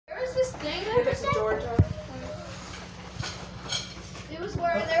Give it to Georgia. It was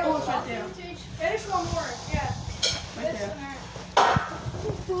where there was right there. There's one more. Yeah. Right there.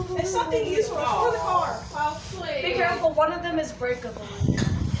 It's something useful for the car. Well, please. Be careful, one of them is breakable.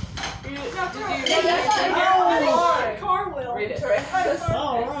 Car wheel. Read it.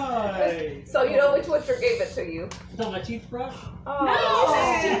 All right. So you know which Twister gave it to you? You talking about toothbrush? Oh. No,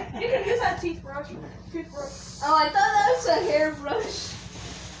 you can use that toothbrush. Oh, I thought that was a hairbrush.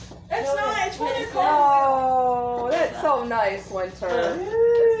 It's not. It's for their car Oh, that's so nice, Winter. That's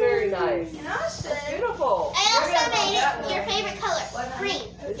very nice. And I said, Beautiful. I also made it your favorite color, green.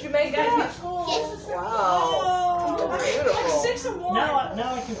 Did you make that? Yes. Wow. That's Like beautiful. 6 of 1.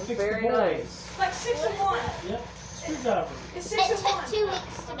 Now I can fix Very the board. nice. Like 6 of 1. Yep. Screwdriver. It's It 6 of took 1. 2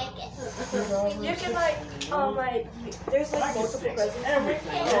 weeks to make it. Screwdriver. You can there's I like can multiple fix presents.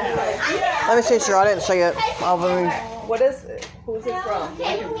 everything. Yeah. Yeah. Let me see, sure. I didn't see it. What is it? Who's it from?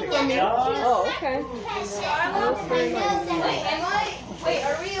 Oh, okay. wait,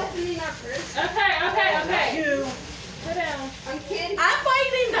 are we opening our first? Okay. You. Sit down. I'm kidding. I'm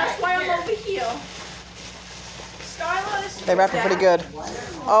fighting. That's why I'm over here. Stylus. They wrap it pretty good.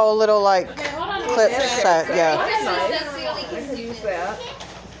 Oh, little like clip set, yeah. That's nice. That's the only I can use that.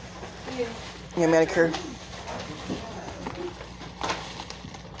 Yeah, manicure.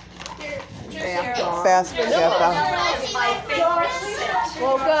 Fast, yeah, fast.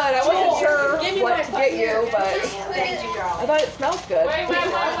 Well, good. I wasn't sure what to get you, but I thought it smells good. Wait.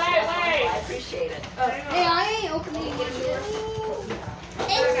 I appreciate it. Hey, I ain't opening it yet.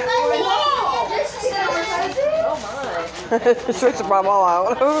 Whoa! This is the present. Oh my. Switch the problem all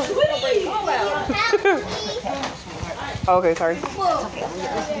out. Okay, sorry.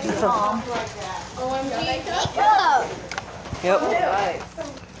 Yep. Nice.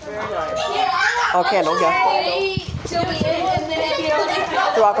 Very nice. Oh, candle, yeah. Till we end and then if you don't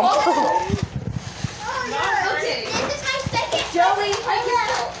You're welcome. Okay. This is my second. Joey,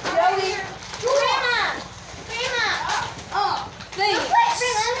 Joey. Grandma. oh, thanks. Thanks,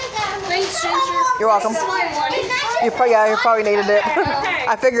 Thanks, Ginger. You're welcome. This is my one. You probably needed it.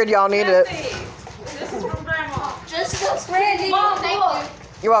 I figured y'all needed it. This is from Grandma. Just Randy. Mom, thank you.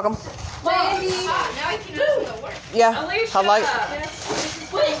 You're welcome. Randy. Now I can open the work. Yeah, Alicia. I like.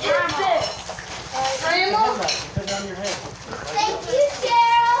 What is this? Grandma? Put it on your head. Thank you,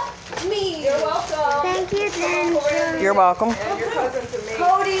 Cheryl. Me. You're welcome. Thank you, Ginger. You're welcome. And your cousin to me.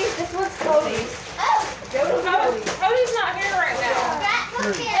 Cody. This one's Cody's. Oh, Cody's not here right now.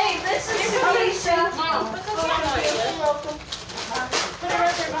 Hey, this is Alicia. Mom. Put it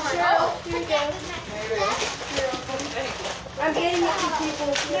right there behind her. Oh, here we go. I'm getting it to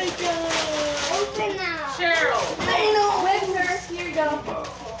people. open now. Cheryl. I know. Winter. Here you go.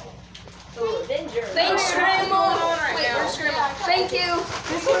 Thanks, Grandma. Wait, where's Grandma? Thank you.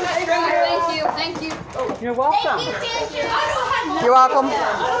 This one's Grandma. Thank you. You're Thank welcome. you, Ginger. You're welcome. I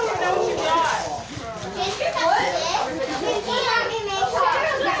don't even know what you got. Ginger got this. Ginger got me makeup.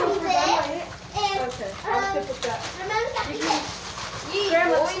 Cheryl got me this. And, Ramon got me this.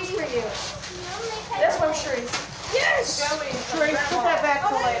 Grandma, this is for you. This one's Shree's. Yes. Joey. Put that back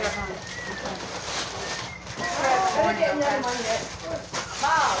for later, honey. I'm getting that one yet.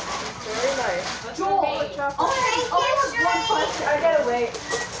 Wow. Very nice. Joel. Thank you, I gotta wait.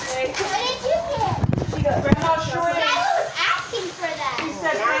 What did you get? Grandma I Sheree. was asking for that.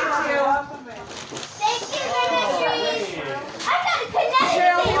 Said thank you. Thank you, Grandma Sheree. I got a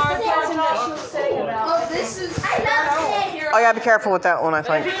Cheryl, connection. our cousin that she was saying about. Oh, this is. I love it. Oh, yeah, be careful with that one, I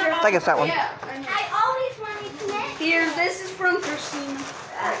think. I think it's that one. Yeah. I always wanted to connect. Here, this is from Christina.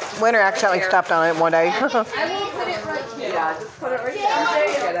 Winter accidentally stepped on it one day. I will put it right here. Yeah, just put it right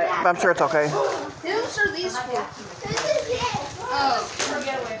there. Get it. But I'm sure it's okay. Whose are these for? This is it. Oh.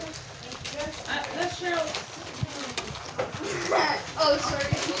 That's Cheryl. Oh, sorry.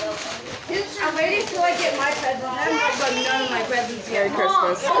 I'm waiting till I get my presents. I haven't got none of my presents Merry yet.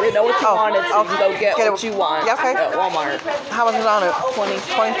 Christmas. We know what you wanted, so you can go get what you want Yeah, okay. at Walmart. How much is on it? 20.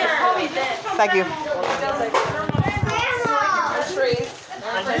 20? Thank you. Grandma. Trees.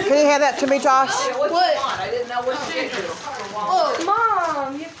 Can you hand that to me, Josh? What do you want? I didn't know what to get you. Oh,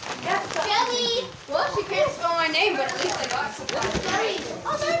 Mom, you got Joey. well, she can't spell my name, but at least I got some.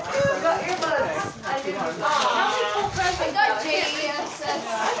 Oh, that's good. got earbuds. I got JESS. I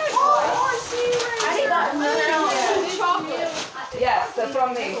got Chocolate. Yes, they're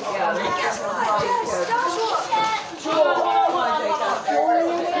from me. Yeah.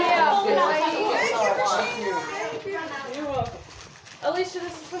 Alicia,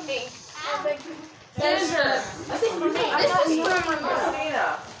 this is for me. Ginger. This is from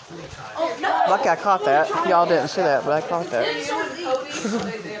Christina. Oh, no. Lucky I caught that. Y'all didn't see that, but I caught that. They have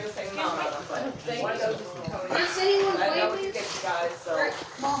the same amount. Does anyone play with you?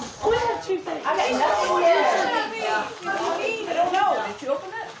 Mom. I got nothing yet. I don't know. Did you open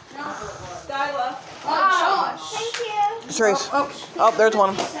it? No. Skyla. Oh, Josh. Thank you. Cerise. Oh, there's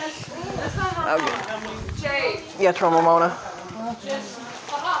one. Okay. Jay. Yes, from Ramona. Sorry.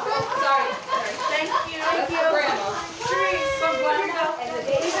 Thank you. Thank you. Trees from Glenville.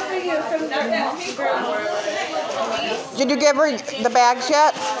 Did you give her the bags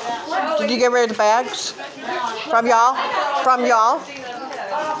yet? Did you give her the bags? From y'all? From y'all?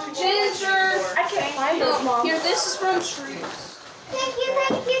 Ginger. I can't find those, Mom. Here, this is from Trees. Thank you,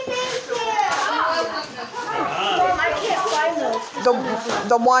 thank you, thank you. Mom, I can't find those.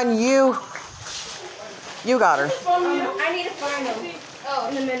 The one you got her. I need to find them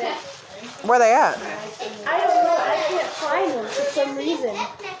in a minute. Where they at? I don't know. I can't find them for some reason.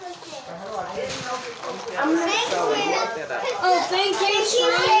 I'm not. Thank you. Oh, thank you, Thank you,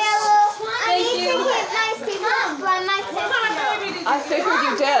 Trees. Taylor. I Thank need you. to get my sister from my sister. I figured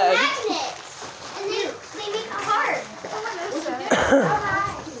you did. Magnets. And they make a heart.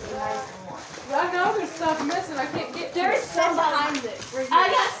 I know there's stuff missing. I can't get There's some behind it. I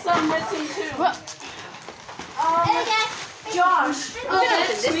got some missing too. Josh. Oh,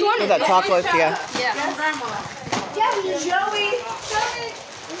 that's this one? Is that chocolate? Yeah. Yeah. Joey.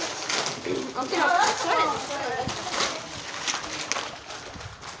 Okay.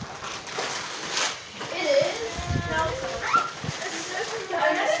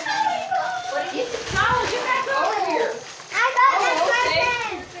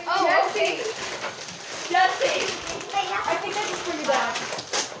 Jesse. I think I just put you down.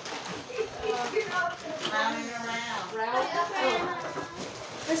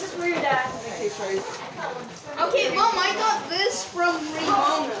 This is for your dad. Okay, Mom, I got this from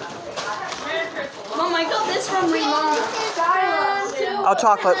Ramona. Mom, I got this from Ramona. Oh,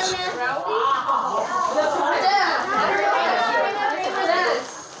 chocolates.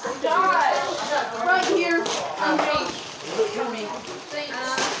 Right here.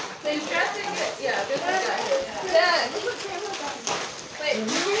 Dad. Wait.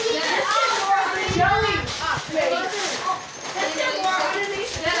 Joey.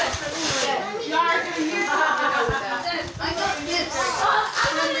 I got this.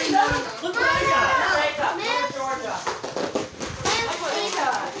 Look what I got.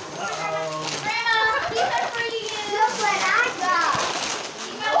 Grandma, these are for you. Look what I got.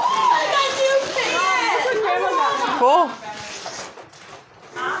 Cool.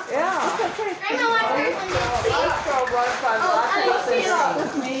 Yeah. Grandma, what's this one?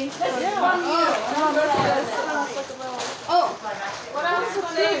 Oh. What else is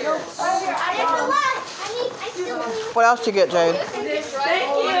there? What else you get, Jade?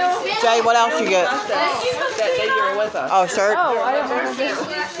 Thank you. Jade, what else you get? That day you were with us. Oh, shirt. I don't remember this.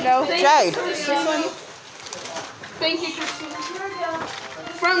 No. Jade. Thank you, Christina.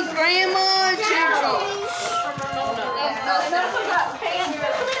 From Grandma Churchill.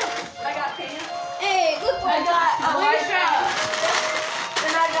 I got pants. Hey, look what I got a white shirt.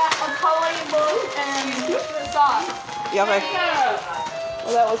 Then I got a coloring book and socks. Yeah, okay.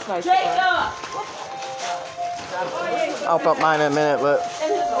 Well, that was nice. Jacob. I'll put mine in a minute, but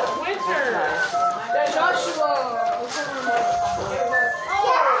And this is winter. Joshua.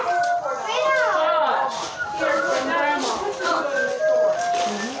 Josh. Here's from Grandma.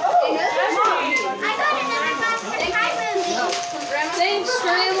 Thanks,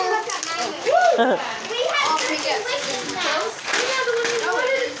 Grandma.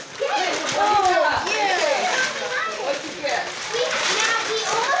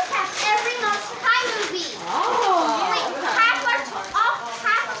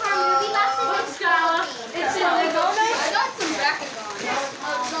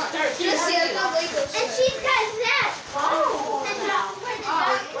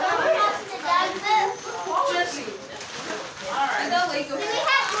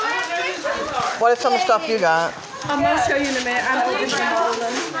 what is some of the stuff you got? I'm going to show you in a minute. I'm opening all of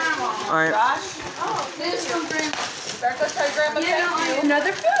them. All right. This is from Grandma. Go tell your grandma thank you.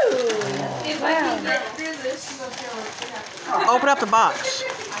 Another food. If I can get through this. Open up the box.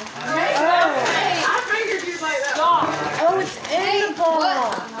 I figured you'd like that. Oh, it's in the bowl.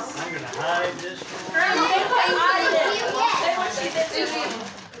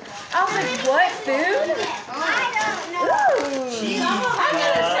 I was like, what food? I'm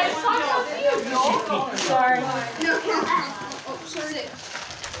gonna say something to you, Joel. Sorry. No. Oh, sorry.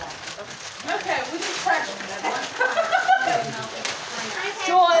 Okay, we can crash.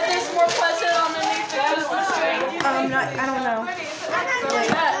 Joel, is this more pleasant on the new Christmas tree? I don't know.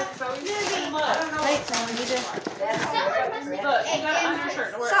 Thanks, Mom. You did. Look, you got an undershirt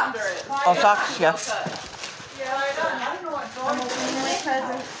to wear under it. Oh, socks, yeah. I'm opening my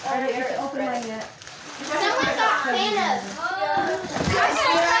present. I didn't get to open mine yet. Someone got Santa's.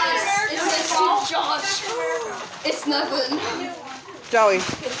 It's to Josh. It's nothing. Joey,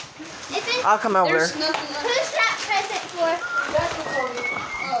 It's in, I'll come over There's there. nothing left. who's that present for?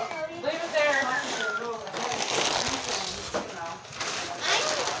 Leave it there. I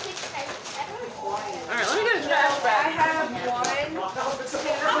need 6 presents. Alright, let me get a trash I bag. have one.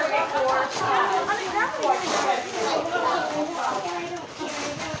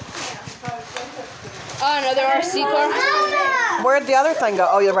 Oh, another RC car. Mama! Where'd the other thing go?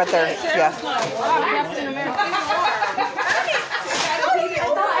 Oh, you're right there. Yeah. Captain America.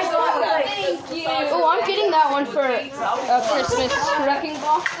 Oh, I'm getting that one for Christmas wrecking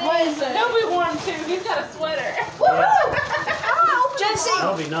ball. Nobody wore him too. He's got a sweater. Jesse.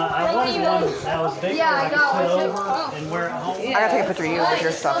 That'll be not. I wanted one that was bigger Yeah, I that I got could put one too. over and wear it home. I gotta take a picture of you with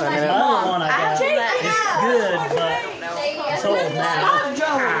your stuff in a The minute. other one I got, it's good, but it's old now.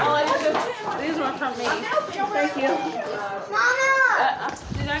 These were from me. Thank you. Mama!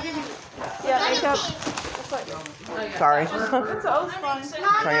 Did I give you? Yeah, makeup. Sorry. It's always fun.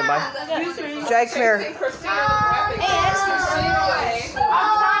 Trying to get by. Jake, come here.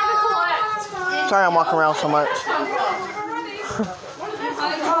 Sorry I'm walking around so much.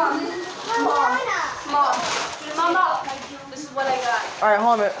 Mama, this is what I got. Alright,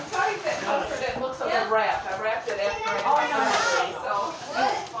 hold on a minute. Sorry that comfort it looks like a wrap. I wrapped it after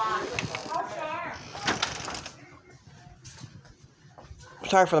I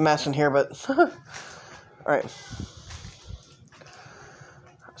Sorry for the mess in here, but alright.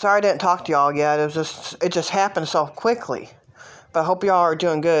 Sorry I didn't talk to y'all yet. It just happened so quickly. But I hope y'all are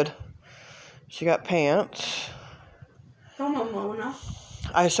doing good. She got pants. Come on, Mona.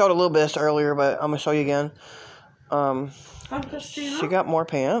 I showed a little bit earlier, but I'm gonna show you again. Christina. She got more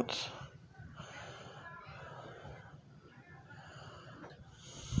pants.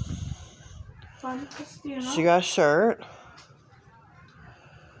 Christina. She got a shirt.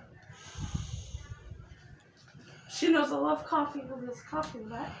 She knows I love coffee with this coffee,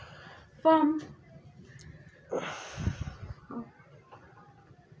 right?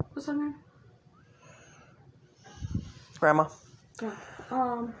 What's her name? Grandma.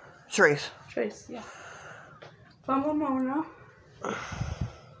 Yeah. Trace. Trace, yeah. From Mona.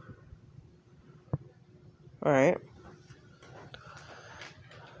 Alright.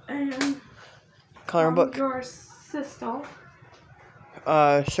 And Coloring book. your sister.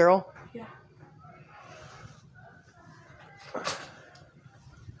 Cheryl. Yeah.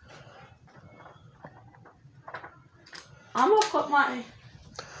 I'm gonna put my.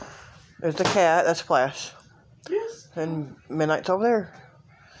 There's the cat. That's Flash. Yes. And Midnight's over there.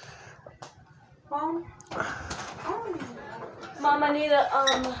 Oh. Mom, I need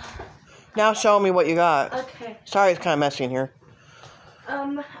a Now show me what you got. Okay. Sorry, it's kind of messy in here.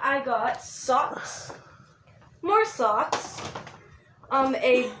 I got socks. More socks.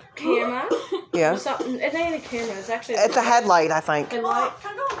 A camera. Yeah. Something. It ain't a camera. It's actually. It's a headlight, I think. headlight.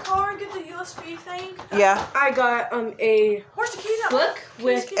 Can I go in the car and get the USB thing? Yeah. I got a Where's the keys at? book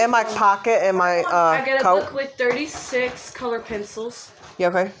with. In my pocket, in my I got a coat. book with 36 color pencils, You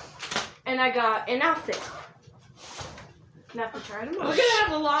okay? and I got an outfit. Now to try them on. We're gonna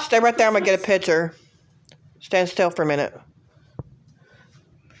have a lot. Stay right there. I'm gonna get a picture. Stand still for a minute.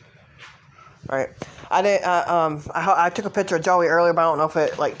 All right. I didn't. I took a picture of Joey earlier, but I don't know if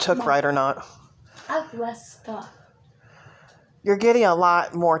it took right or not. I have less stuff. You're getting a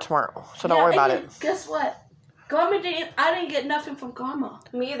lot more tomorrow, so don't worry about it. Guess what? Grandma I didn't get nothing from Grandma.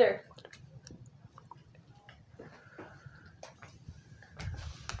 Me either.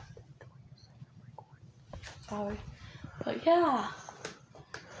 Sorry. But yeah.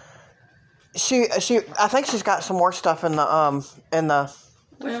 I think she's got some more stuff in the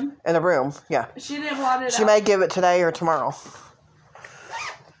room. Yeah. She didn't want it She may give it today or tomorrow.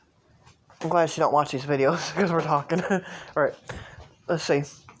 I'm glad she don't watch these videos because we're talking. All right. Let's see.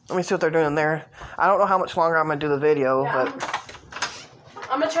 Let me see what they're doing in there. I don't know how much longer I'm gonna do the video, Yeah, but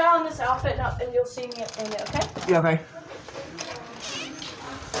I'm gonna try on this outfit now, and you'll see me in it, okay? yeah, okay.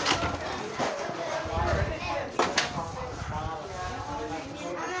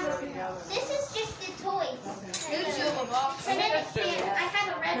 This is just the toys. Here's you have a box. And then it's here. I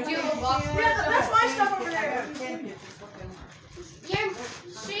have a red You one. have a box. That's my stuff over there. Your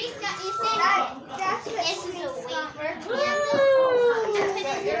street got you say that. This is a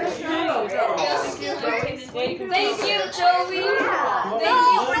wafer. Thank you, Joey. Thank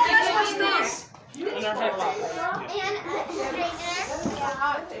you for giving me this.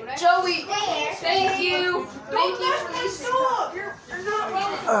 Joey, thank you. Thank you for these.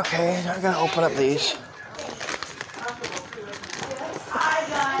 Okay, now I gotta open up these.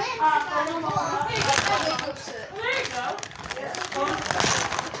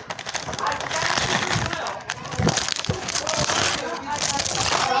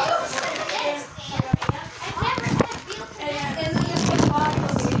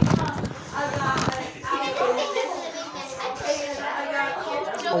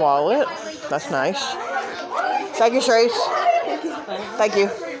 A wallet. That's nice. Thank you, Trace. Thank you.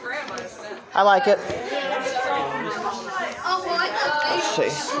 I like it. Let's see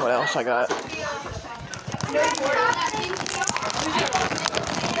what else I got.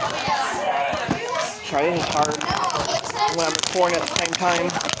 Sorry, this is hard when I'm recording at the same time.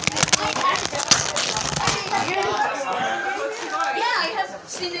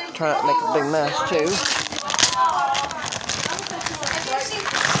 Trying not to make a big mess too.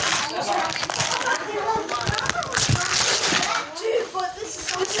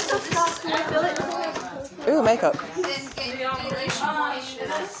 Ooh, makeup.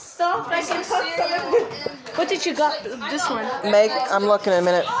 Stop, I can touch something. What did you got this one? I'm looking in a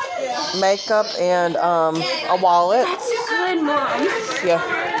minute. Makeup and a wallet. That's good, Mom. Yeah.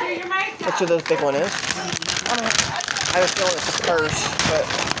 That's what this big one is. I have a feeling it's a purse, but.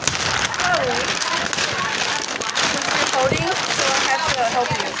 You're holding, so I have to help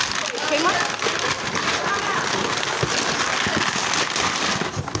you. Okay, Mom?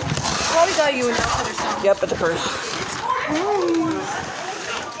 Well, we got you in that other song. Yep, it's a purse.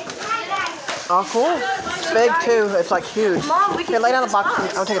 Oh, cool. It's big too. It's like huge. Mom, we Here, can lay down the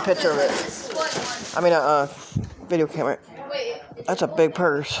box. I'll take a picture of it. I mean, a video camera. That's a big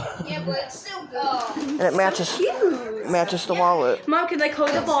purse. Yeah, but it's still good. And it matches the wallet. Mom can like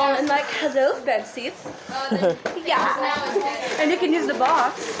hold the ball and like, hello, fancy. Yeah. And you can use the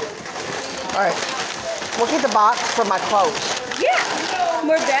box. Alright. We'll keep the box for my clothes. Yeah.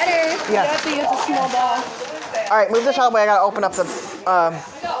 More better. Yeah. You have to use a small box. Alright, move this out of the way. I gotta open up the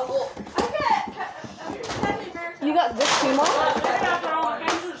You got this too, Mom?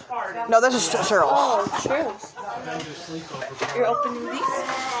 No, this is Cheryl's. Oh, Cheryl's. You're opening these?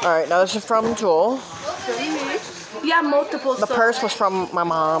 Alright, now this is from Jewel. Yeah, multiple The stuff. purse was from my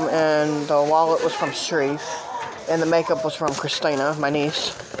mom, and the wallet was from Sharif, and the makeup was from Christina, my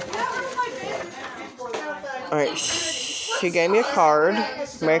niece. Alright, she gave me a card.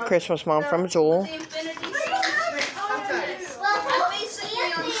 Merry Christmas, Mom, from Jewel. That's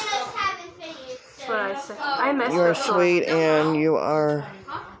what I said. I messed You are up. sweet, and you are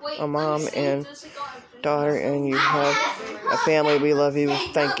a mom and daughter, and you have a family. We love you.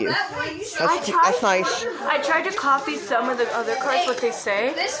 Thank you. That's nice. I tried to copy some of the other cards, what they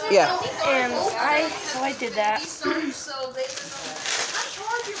say, Yeah. and I did that.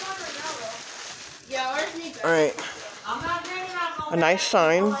 Alright. A nice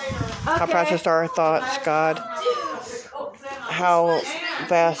sign. How precious are our thoughts, God. How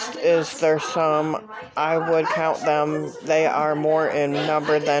vast is their sum? I would count them. They are more in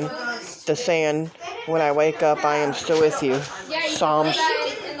number than the sand. When I wake up, I am still with you. Psalms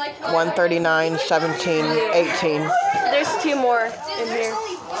 139, 17, 18. There's two more in here.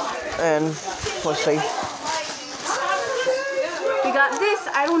 And let's see. We got this.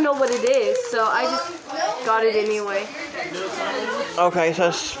 I don't know what it is, so I just got it anyway. Okay, it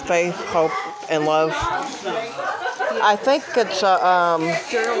says faith, hope, and love. I think it's a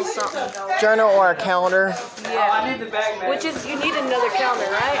Journal something. journal or a calendar. Yeah. Which is, you need another calendar,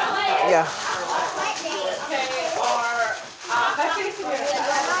 right? Yeah.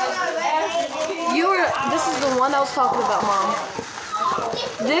 This is the one I was talking about, Mom.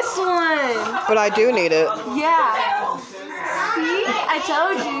 This one. But I do need it. Yeah. See? I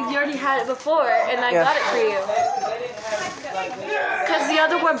told you, you already had it before, and I got it for you. Because the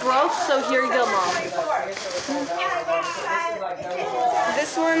other one broke, so here you go, Mom.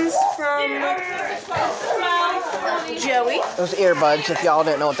 This one's from Joey. Those earbuds, if y'all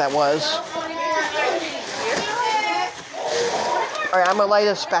didn't know what that was. Alright, I'm going to lay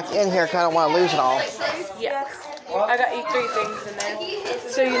this back in here because I don't want to lose it all. Yeah. I got you 3 things in there.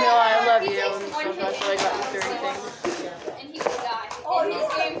 So you know I love you, and so that's why I got you 3 things.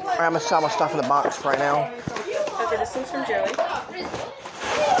 Alright, I'm going to sell my stuff in the box right now. Okay, this one's from Joey.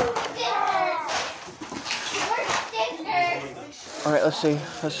 Alright, let's see.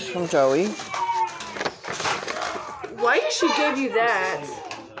 This is from Joey. Why did she give you that?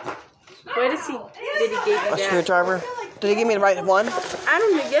 Why did he give you A that? screwdriver. Did he give me the right one? I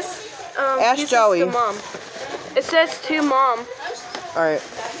don't know. Yes. Ask he says Joey. To Mom. It says to Mom. Alright.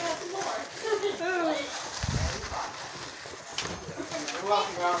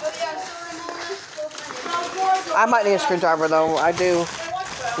 I might need a screwdriver though. I do,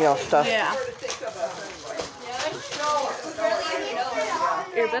 you know, stuff. Yeah.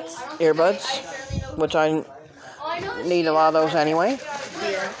 Earbuds. Earbuds, which I need a lot of those anyway.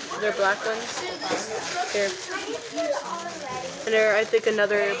 Yeah. They're black ones. Here. And there, I think,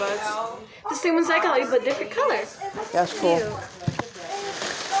 another earbuds. The same ones I got you, but different color. That's cool. Cute.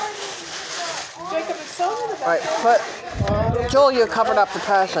 Alright, put Joel, you covered up the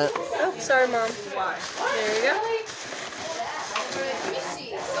present. Oh, sorry, Mom. There you go.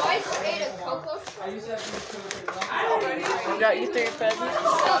 I got you 3 presents.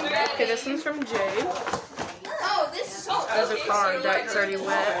 Okay, this one's from Jade. There's a card that's already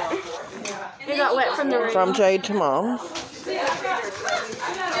wet. It got wet from the rain. From Jade to Mom.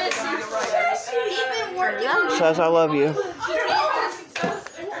 Says I love you.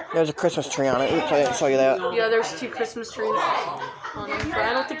 There's a Christmas tree on it. Oops, I didn't show you that. Yeah, there's 2 Christmas trees on them, but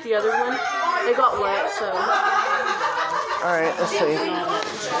I don't think the other one, they got wet, so. Alright, let's see.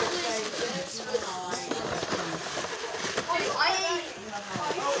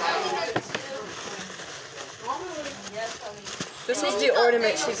 This was the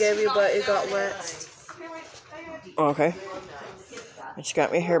ornament she gave you, but it got wet. Okay. And she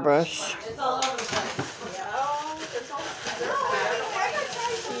got me a hairbrush.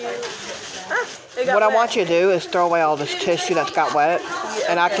 What I want you to do is throw away all this tissue that's got wet.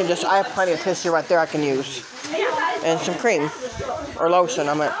 And I have plenty of tissue right there I can use. And some cream. Or lotion,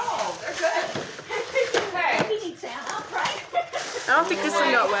 I meant. I don't think this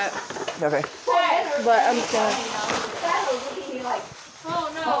one got wet. Okay. But I'm glad.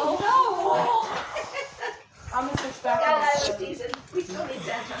 I'm gonna switch back. He's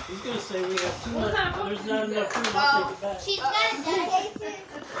gonna say we have too much. There's not enough food to take it back. She's got a dedication.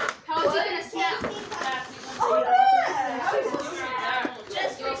 How is it gonna snap?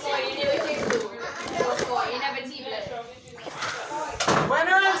 Just before you never do. Before you never do it.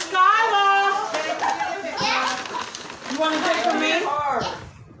 Winner is Skylar. You want to take from me?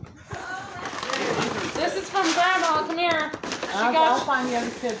 This is from Grandma. Come here. I'll find the other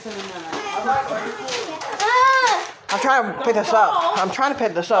kids in a minute. I'm trying to pick this up. I'm trying to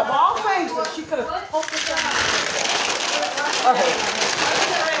pick this up. All things that she could have poked this out. Okay.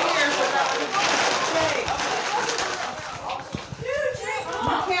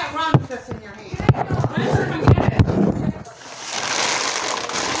 You can't run with this in your hand.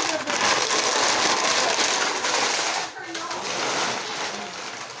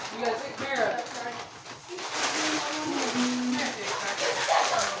 You gotta take care of it.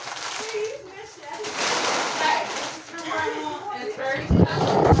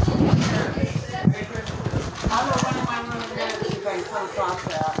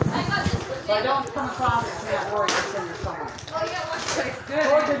 If I don't come across it, can't worry, it's in there somewhere.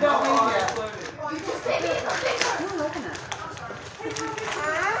 Or they don't leave yet.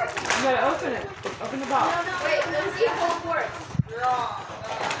 You gotta open it. Open the box. Wait, let's see full force.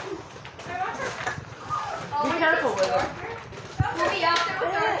 Be careful with it. We'll be out there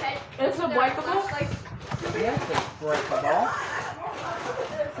with our head. It's a breakable? Yes, it's breakable.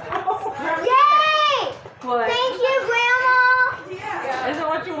 Yay! What? Thank you, Grandma. Is it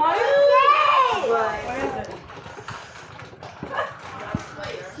what you wanted? Yay! What is it?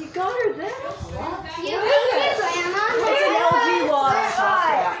 You got her this? Thank you, Grandma. It's an LG watch.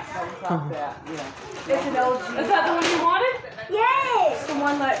 Stop that. Yeah. It's an LG. Is that the one you wanted? Yay! It's the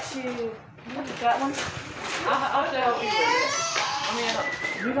one that you, that one? I'll have to help you with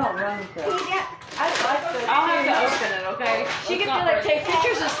it. You don't run with it. I like this. I'll have to open it, okay? She gets to like take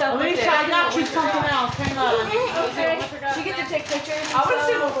pictures and stuff with it. Alicia, I got you something else. Hang on. Okay. She gets to take pictures and I want to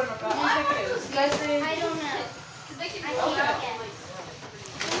see stuff. what you think it is. I don't know. I can't.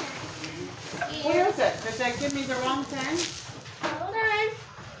 Where is it? Did they give me the wrong thing? Hold on.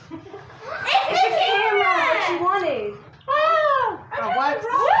 It's the camera that she wanted. Oh! What?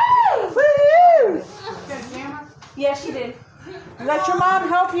 Woo! Good camera? Yeah, she did. Let your mom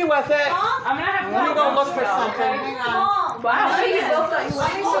help you with it. I'm gonna have Let me go look for something. Hang on. Wow, so you both thought you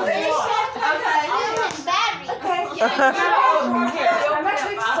wanted I'm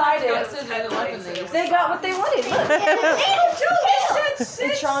actually excited. They got what they wanted. Look.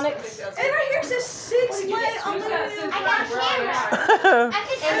 Electronics. And right here says 6 light unlimited. I got camera. I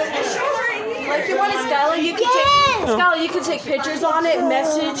could Like you wanted Skylar, you can take Skylar, you can take pictures on it,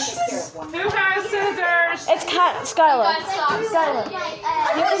 message. Who has scissors? It's Skylar. Skylar.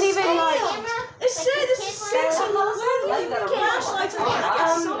 You can even like It said this is 6 unlimited flashlights and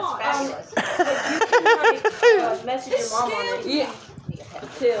message your mom on it. Yeah.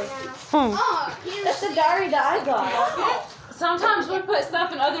 Too. That's the diary that I got. Sometimes we put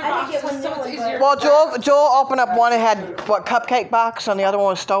stuff in other boxes so it's easier. Well, Joel opened up one that had, what, cupcake box, and the other one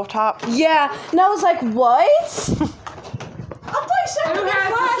was stovetop. Yeah, and I was like, what? Who has the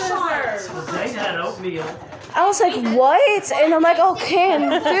scissors? They had oatmeal. I was like, what? And I'm like, oh,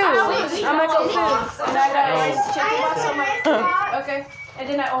 canned food. I'm like, oh, food. And I got a rice chicken box. I'm like, okay. And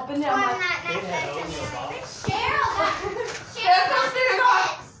then I opened it. I'm like, They had oatmeal box.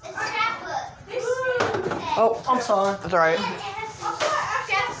 Oh, I'm sorry. That's all right.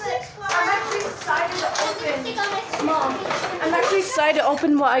 Mom, I'm actually excited to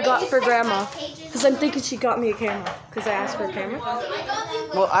open what I got for Grandma. Because I'm thinking she got me a camera. Because I asked for a camera.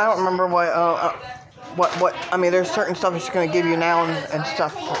 Well, I don't remember what. I mean, there's certain stuff she's gonna give you now and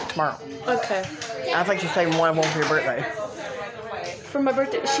stuff for tomorrow. Okay. I think she's saving one of them for your birthday. For my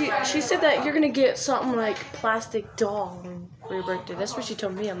birthday, she said that you're gonna get something like plastic doll for your birthday. That's what she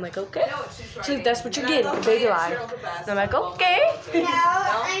told me. I'm like, okay. She's like, that's what you're getting, a baby life. And I'm like, okay. No,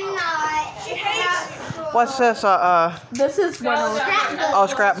 I'm not. What's this? This is one of Oh,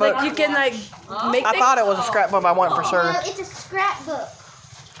 scrapbook. like you can like make. I thought it was a scrapbook, but I wasn't for sure. No, it's a scrapbook.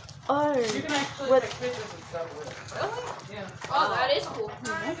 Oh, You can actually what? take pictures and stuff with it. Oh, that is cool.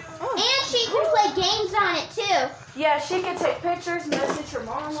 And she can play games on it too. Yeah, she can take pictures, message her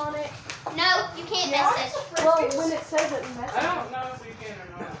mom on it. No, you can't message. Well, when it says it, I message. don't know if you can or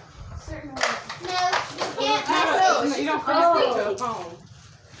not. Certainly. No, you can't message. You don't connect it to a phone.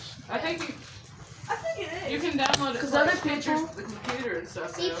 I think you can download it Because for other pictures people- of the computer and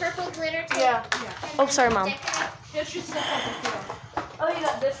stuff. See purple glitter tape? Yeah. Oh, sorry, Mom. Get your stuff on the floor. Oh, you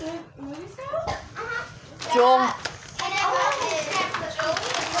got this movie stuff? Joel, And I got this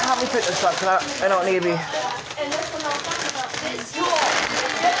scrapbook. help me pick this up, because I don't need to be. And this one I was talking about.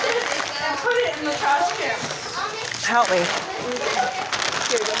 And put it in the trash can. Help me.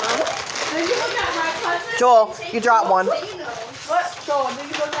 Here you go, Mom. Did you look at my present? Joel, you dropped one. What? Joel, did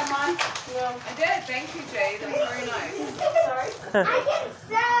you look at mine? No. I did. Thank you, Jay. That was very nice. I can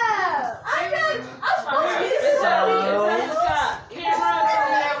sew.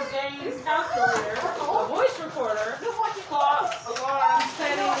 Camera, games, calculator, a voice recorder, clock, alarm,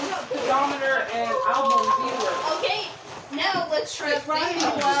 setting, pedometer, and album viewer. Okay, now let's try Proud to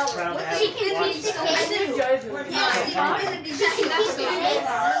have She can watch be that.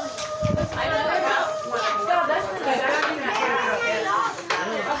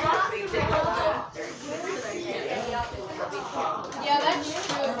 Yeah, that's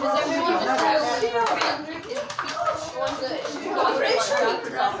true. Because everyone just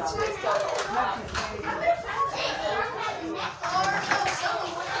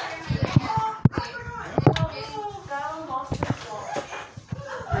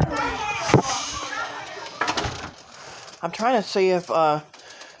I'm trying to see if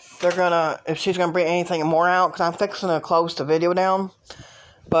if she's gonna bring anything more out, because I'm fixing to close the video down.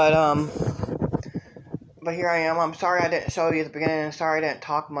 But here I am. I'm sorry I didn't show you at the beginning. Sorry I didn't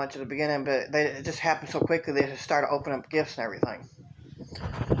talk much at the beginning, but it just happened so quickly. They just started opening up gifts and everything.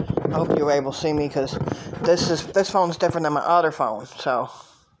 I hope you were able to see me, because this phone's different than my other phone. So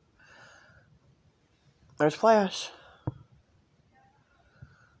there's Flash.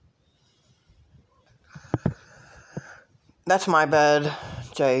 That's my bed.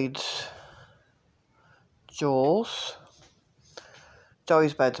 Jade's. Jules.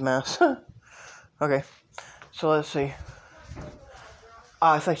 Joey's bed's a mess. Okay. So let's see. Oh,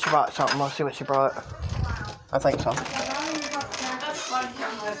 I think she brought something. Let's see what she brought. I think so. If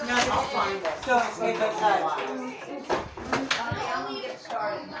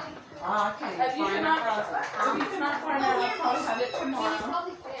you cannot find out, I'll probably have it tomorrow.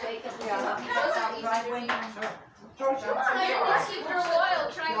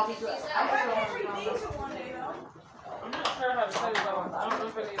 I'm not sure how to set it on. I don't know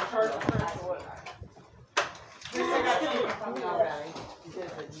if I need to charge it first or what.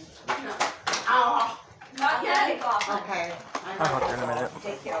 Not yet. Okay. I'll talk to her in a minute.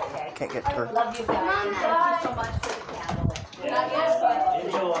 Take care, okay? Can't get to her. Love you guys. Thank you so much for the candle. Not yet,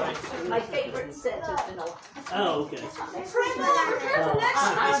 Enjoy. but my favorite scent is vanilla. Oh, okay.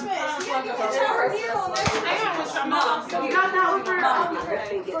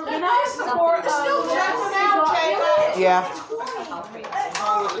 Yeah.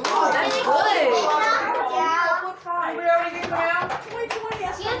 That's good. We already did come out?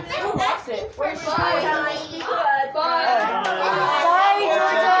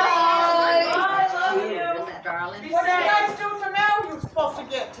 Darling. What did you guys do for mail you were supposed to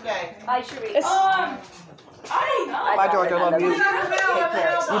get today? Bye, Cherie. Bye, George. I love you.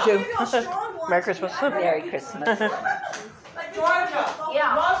 You too. Merry Christmas. Merry Christmas. Georgia.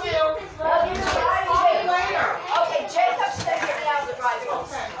 Yeah. Love you. Love you. Talk to you later. Okay, Jacob's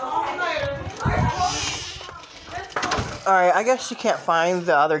Alright, I guess she can't find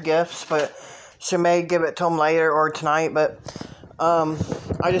the other gifts, but she may give it to them later or tonight. But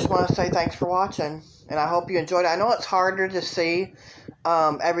I just want to say thanks for watching, and I hope you enjoyed it. I know it's harder to see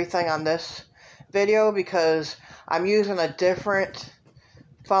everything on this video because I'm using a different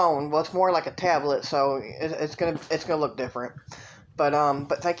phone. Well, it's more like a tablet, so it's gonna look different. But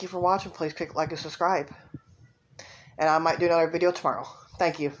thank you for watching. Please click like and subscribe, and I might do another video tomorrow.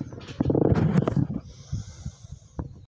 Thank you.